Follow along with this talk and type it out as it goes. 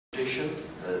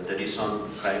That is on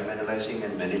crime analyzing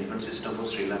and management system for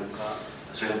Sri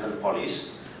Lankan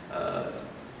police. It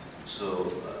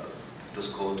was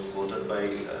quoted by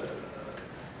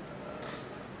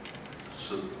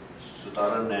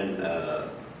Sutharsan and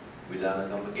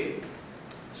Widanagama.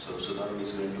 So Sutharsan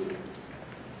is going to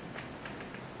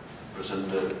present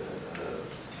the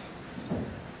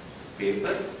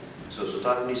paper. So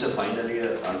Sutharsan is a final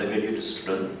year undergraduate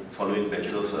student following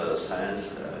Bachelor of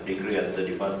Science degree at the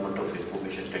Department of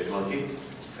Information Technology,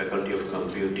 Faculty of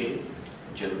Computing,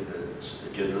 General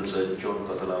Sir John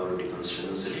Kathalawa Defense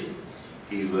University.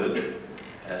 He worked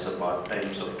as a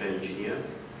part-time software engineer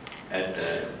at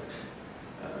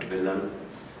Velan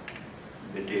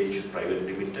Metage Private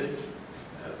Limited.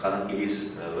 Currently he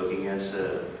is working as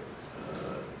an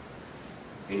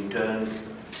intern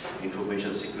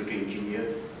information security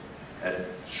engineer at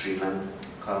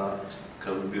Sri-Lanka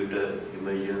Computer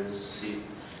Emergency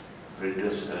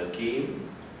Redress Team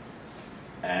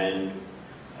and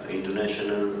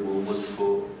International Movement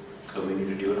for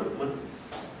Community Development.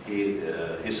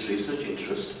 His research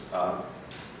interests are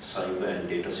cyber and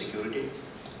data security,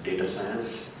 data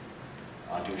science,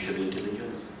 artificial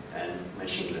intelligence, and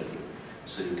machine learning.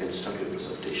 So you can start your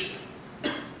presentation.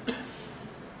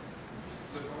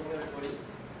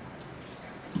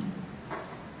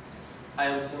 I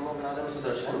am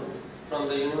Sutharsan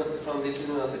from this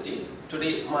university.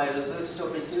 Today my research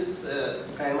topic is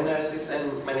crime analysis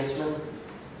and management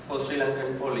for Sri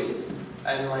Lankan police,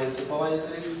 and my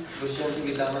supervisor is Sri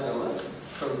Widanagama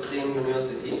from the same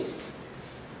university.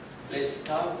 Let's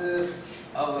start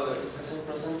our discussion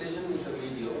presentation with a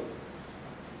video.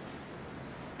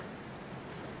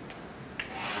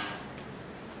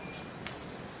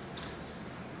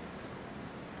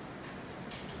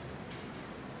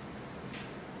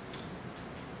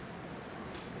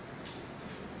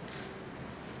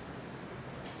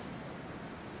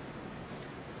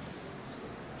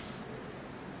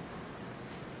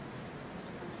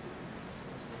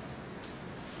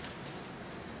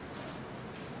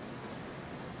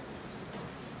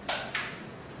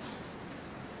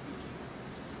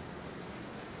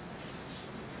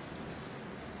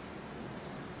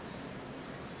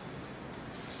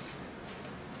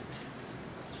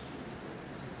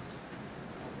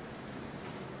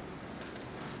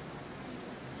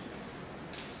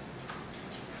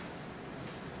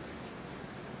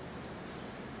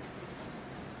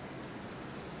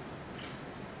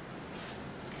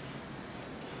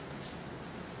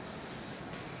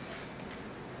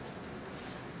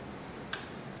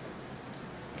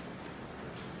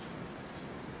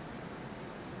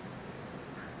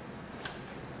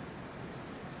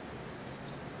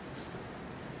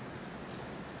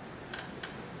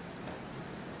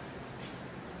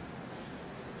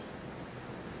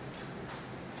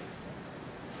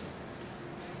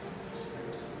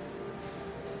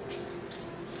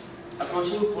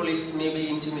 Approaching police may be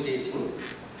intimidating.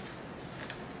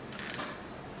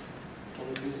 Can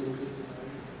you please increase the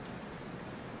sound?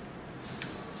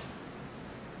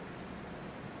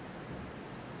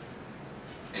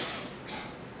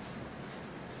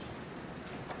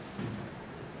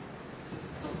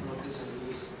 No, not this one,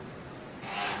 please.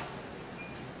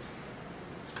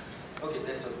 Okay,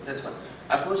 that's fine.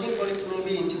 Approaching police may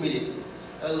be intimidating.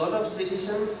 A lot of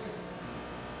citizens.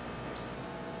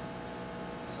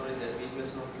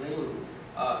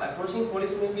 Approaching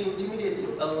police may be intimidating.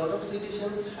 A lot of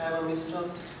citizens have a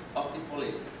mistrust of the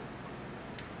police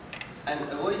and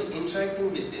avoid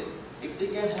interacting with them. If they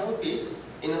can help it,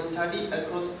 in a study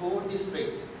across 4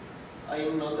 districts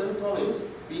in Northern Province,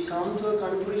 we come to a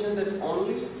conclusion that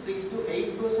only 6 to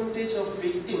 8% of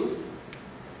victims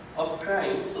of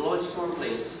crime lodge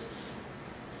complaints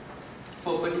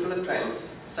for particular crimes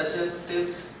such as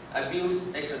theft, abuse,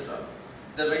 etc.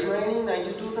 The remaining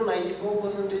 92 to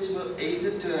 94% were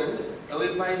either turned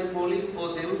away by the police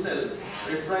or themselves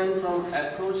refrained from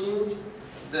approaching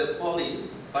the police.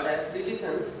 But as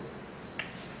citizens,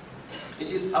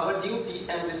 it is our duty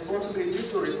and responsibility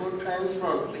to report crimes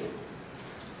promptly.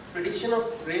 Prediction of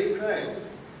grave crimes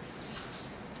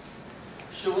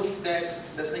shows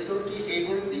that the security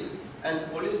agencies and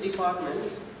police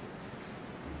departments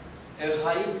have a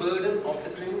high burden of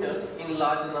the criminals in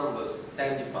larger numbers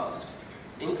than the past.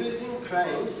 Increasing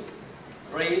crimes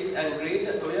rates and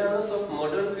greater awareness of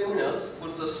modern criminals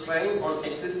puts a strain on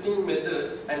existing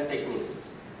methods and techniques.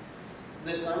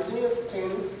 The continuous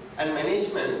trends and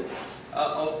management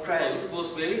of crimes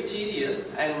was very tedious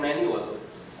and manual.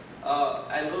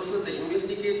 And also the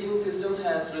investigating systems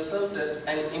has resulted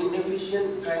in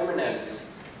inefficient crime analysis.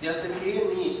 There is a clear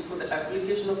need for the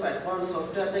application of advanced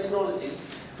software technologies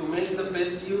to make the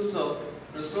best use of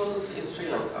resources in Sri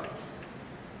Lanka.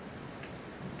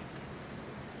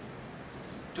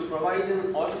 To provide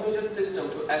an automated system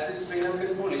to assist Sri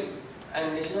Lankan police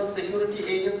and national security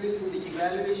agencies in the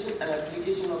evaluation and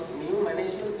application of new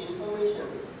management information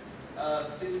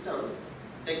systems,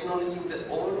 technology in their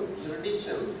own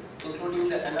jurisdictions, including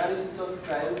the analysis of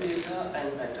crime data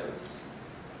and patterns.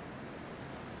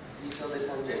 These are the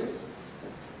contents.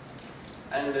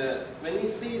 And when we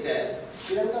see that,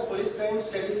 Sri Lanka police crime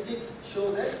statistics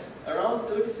show that around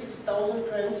 36,000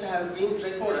 crimes have been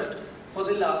recorded for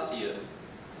the last year.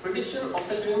 Prediction of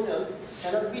the criminals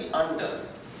cannot be undone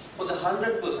for the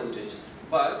 100%,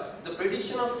 but the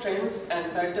prediction of trends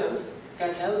and patterns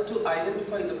can help to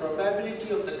identify the probability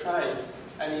of the crimes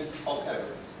and its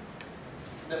occurrence.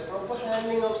 The proper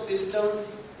handling of systems,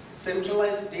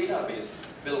 centralized database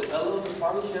will allow the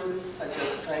functions such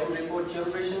as crime report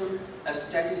generation and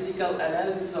statistical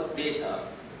analysis of data.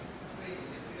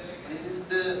 This is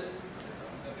the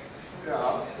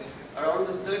graph. Around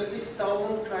the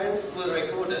 36,000 crimes were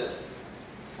recorded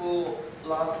for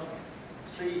last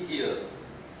 3 years.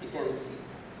 You can see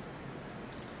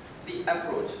the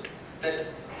approach that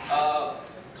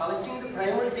collecting the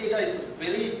primary data is a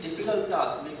very difficult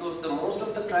task because the most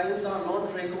of the crimes are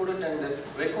not recorded and the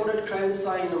recorded crimes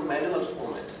are in a manual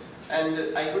format.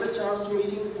 And I got a chance to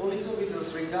meeting the police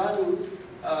officers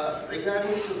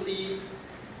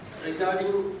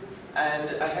and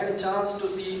I had a chance to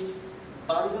see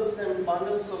bundles and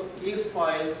bundles of case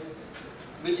files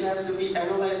which has to be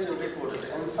analyzed and reported.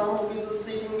 And some officers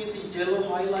sitting with the yellow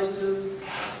highlighters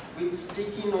with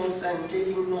sticky notes and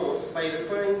taking notes by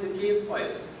referring the case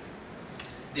files.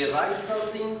 They write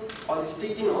something on the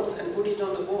sticky notes and put it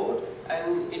on the board,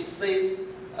 and it says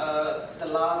the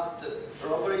last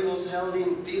robbery was held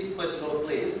in this particular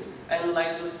place, and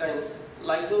like those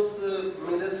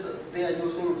methods they are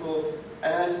using for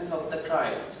analysis of the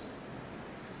crimes.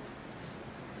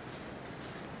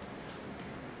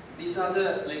 These are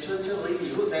the literature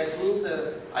review. That means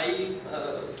I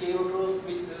came across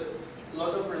with a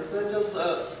lot of researchers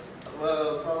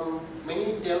from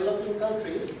many developing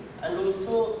countries and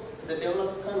also the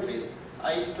developed countries.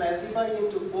 I classified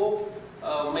into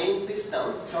 4 main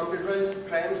systems: computerized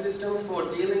crime systems for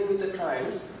dealing with the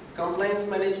crimes, compliance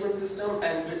management system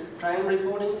and crime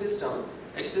reporting system,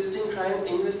 existing crime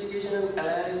investigation and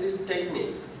analysis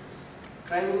techniques,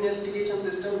 crime investigation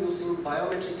system using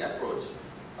biometric approach.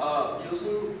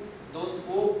 Using those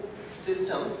 4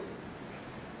 systems,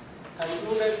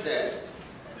 concluded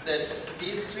that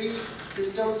these 3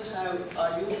 systems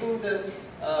are using the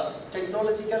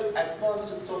technological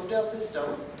advanced software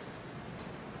system,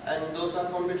 and those are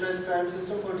computerized crime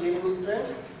system for dealing with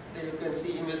crimes. There you can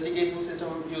see investigation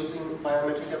system using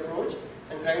biometric approach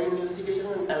and crime investigation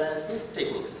and analysis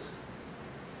techniques.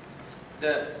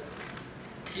 The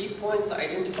key points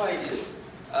identified is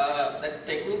that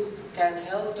techniques can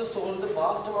help to solve the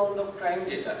vast amount of crime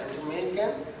data and to make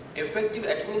an effective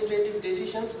administrative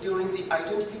decisions during the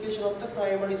identification of the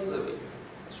primary survey,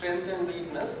 strength and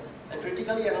weakness, and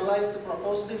critically analyze the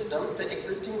proposed system, the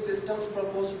existing systems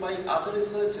proposed by other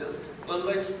researchers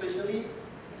worldwide, especially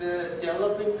the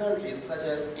developing countries such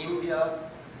as India.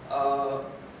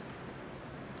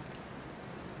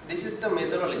 This is the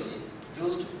methodology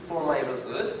used for my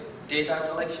research: data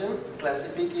collection,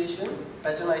 classification,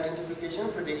 pattern identification,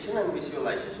 prediction and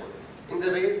visualization. In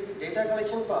the data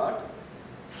collection part,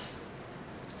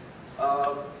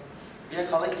 we are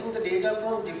collecting the data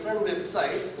from different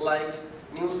websites like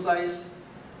news sites,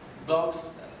 blogs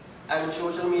and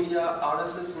social media,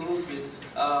 RSS newsfeeds.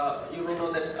 You may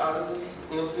know that RSS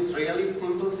newsfeed really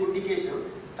simple syndication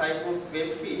type of web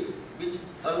feed which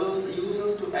allows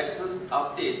users to access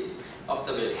updates of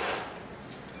the web.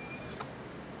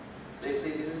 Let's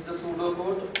say this is the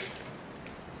pseudocode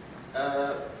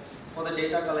for the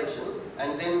data collection,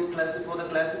 and then for the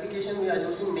classification we are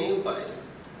using naive Bayes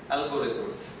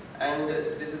algorithm, and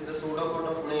this is the pseudocode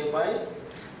of naive Bayes,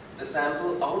 the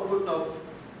sample output of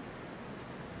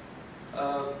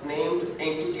named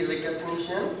entity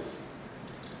recognition.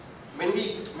 When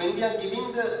we are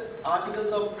giving the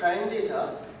articles of crime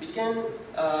data, we can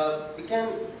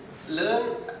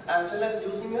learn as well as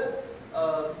using a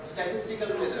statistical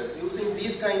method, using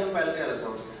these kind of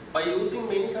algorithms. By using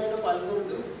many kind of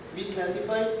algorithms, we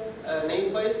classify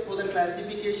naive Bayes for the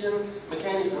classification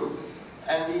mechanism,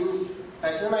 and in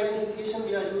pattern identification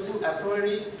we are using a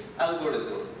priori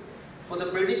algorithm. For the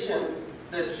prediction,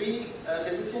 the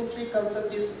decision tree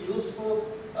concept is used for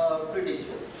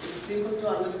prediction. It is simple to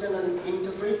understand and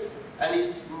interpret, and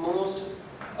its most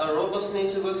robust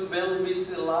nature works well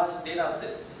with large data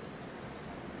sets.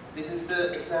 This is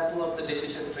the example of the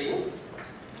decision tree.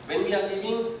 when we are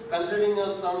considering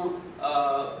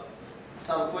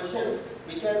some questions,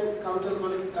 we can come to a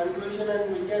conclusion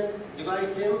and we can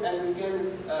divide them and we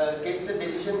can get the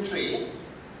decision tree.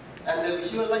 And the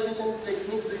visualization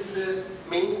techniques is the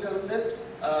main concept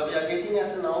we are getting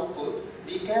as an output.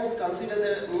 We can consider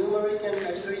the numeric and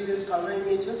category-based color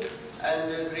images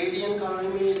and gradient color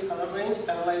range,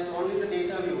 analyze only the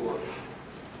data we want.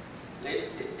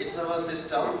 It's our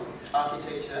system,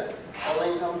 architecture,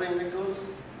 online complaint records,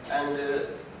 and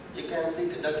you can see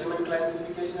document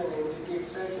classification and entity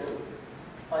extraction.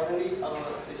 Finally,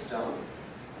 our system.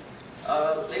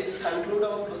 Let's conclude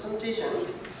our presentation.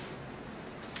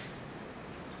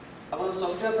 Our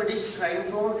software predicts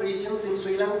crime-prone regions in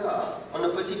Sri Lanka on a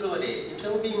particular day. It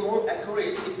will be more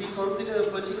accurate if we consider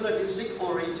a particular district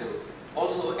or region.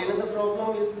 Also, another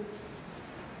problem is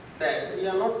that we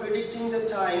are not predicting the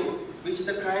time which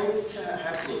the crime is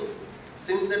happening.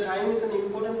 Since the time is an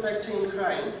important factor in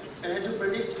crime, we have to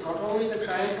predict not only the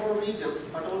crime-prone regions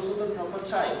but also the proper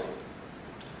time.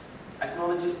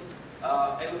 Acknowledge.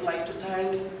 I would like to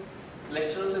thank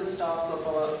lecturers and staffs of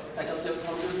our Faculty of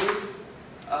Computing,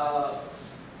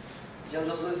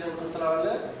 General Surgeon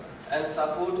Kuntarawala, and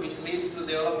support which leads to the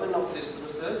development of this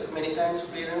research. Many thanks to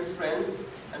parents, friends,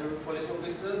 and police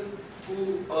officers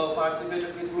who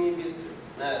participated with me with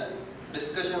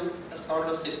discussions,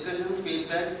 countless discussions,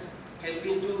 feedbacks,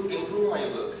 helping to improve my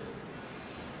work.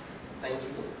 Thank you.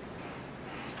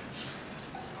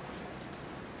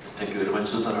 Thank you very much,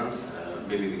 Sutharsan.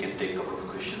 Maybe we can take a couple of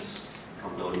questions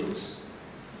from the audience.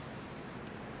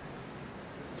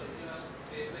 So you have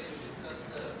you discussed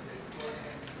the recording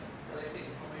and collecting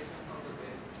information from the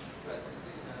web.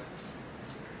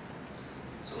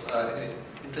 So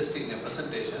assisting interesting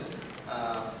presentation.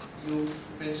 You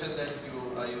mentioned that you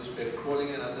use web crawling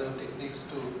and other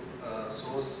techniques to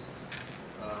source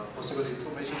possible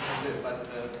information from web, but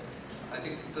I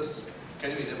think this,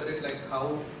 can you elaborate like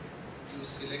how you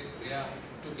select where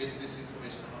to get this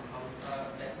information?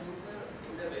 That means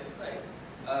in the website,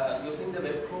 using the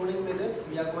web crawling methods,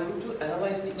 we are going to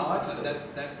analyze the articles.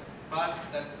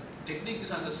 That technique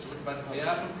is understood, but where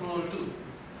to crawl to?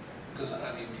 Because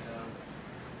I mean,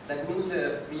 that means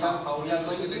we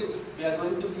are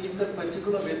going to feed the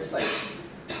particular website.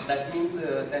 That means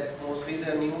that mostly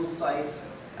the news sites,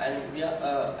 and we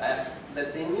are the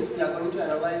thing is we are going to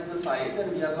analyze the sites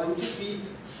and we are going to feed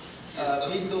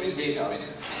those data.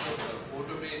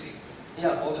 Automating.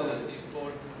 Yeah, it's automating.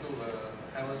 important to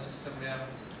have a system where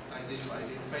either you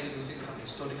identify using some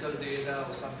historical data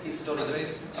or something.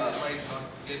 Otherwise, you might not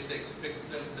get the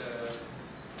expected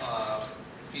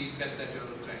feedback that you're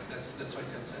looking at. That's why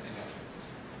concerning.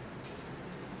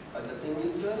 But the thing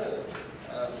is,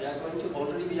 we are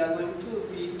going to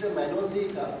feed the manual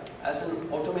data as an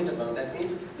automated one. That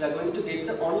means we are going to get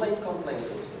the online complaints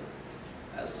also.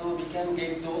 So we can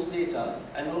get those data,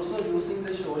 and also using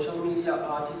the social media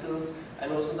articles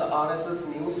and also the RSS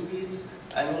news feeds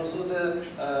and also the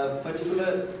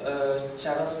particular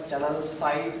channel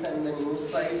sites and the news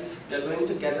sites. We are going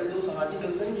to gather those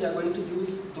articles and we are going to use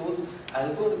those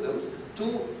algorithms to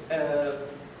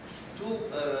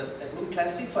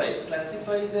classify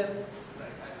the.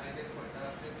 Right, I get point.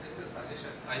 Just a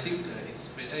suggestion. I think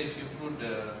it's better if you could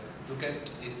look at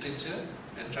literature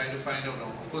and try to find out.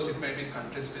 Of course, it might be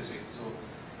country specific. So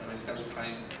when it comes to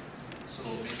crime, so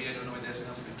maybe I don't know if there's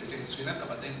enough literature in Sri Lanka.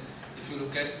 But then, if you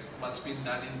look at what's been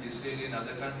done in this area in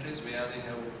other countries where they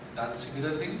have done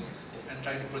similar things and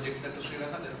try to project that to Sri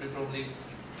Lanka, that will be probably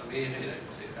a way ahead, I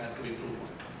would say, to improve on.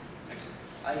 Thank you.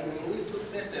 I mainly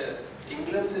took that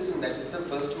England system, that is the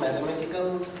first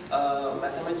mathematical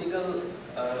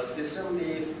system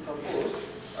they proposed.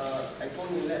 I can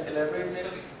elaborate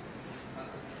that.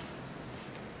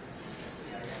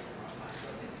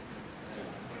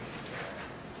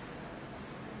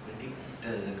 Predict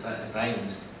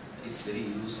crimes. It's very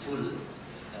useful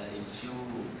if you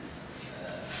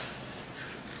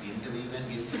interview and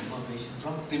get information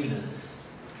from criminals.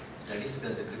 That is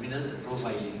the criminal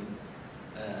profiling.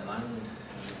 One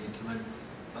gentleman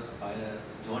was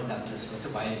John Douglas was a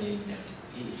pioneer in that.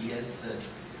 He has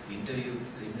interviewed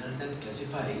criminals and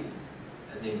classified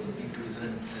them into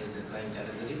different crime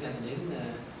categories, and then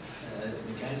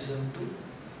mechanism to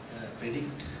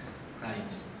predict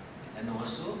crimes, and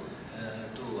also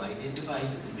to identify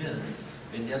the criminals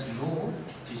when there's no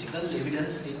physical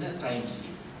evidence in the crime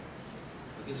scene.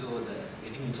 Okay, so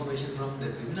getting information from the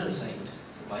criminal side,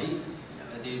 so why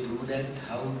they do that,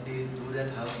 how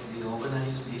they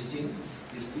organize these things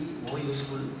will be more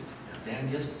useful than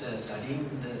just studying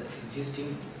the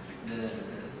existing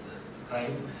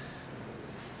crime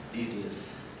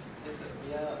details. Yes, sir.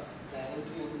 We are planning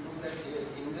to improve that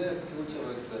in the future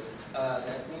work, sir.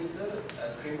 That means, sir,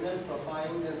 criminal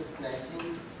profiling and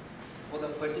snatching for the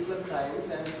particular crimes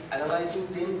and analyzing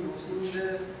them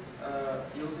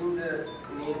using the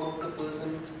name of the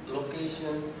person,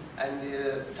 location, and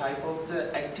the type of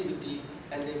the activity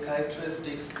and their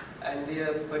characteristics and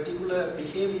their particular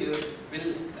behavior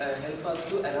will help us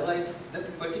to analyze the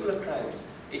particular crimes.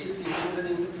 It is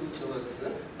included in the future works.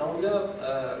 Now we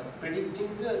are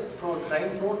predicting the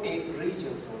crime-prone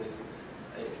regions.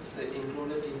 It's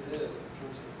included in the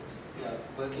future works. We are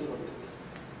working on this.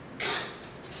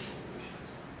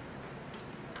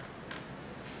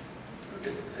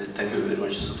 Okay. Thank you very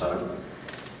much, Sutharsan.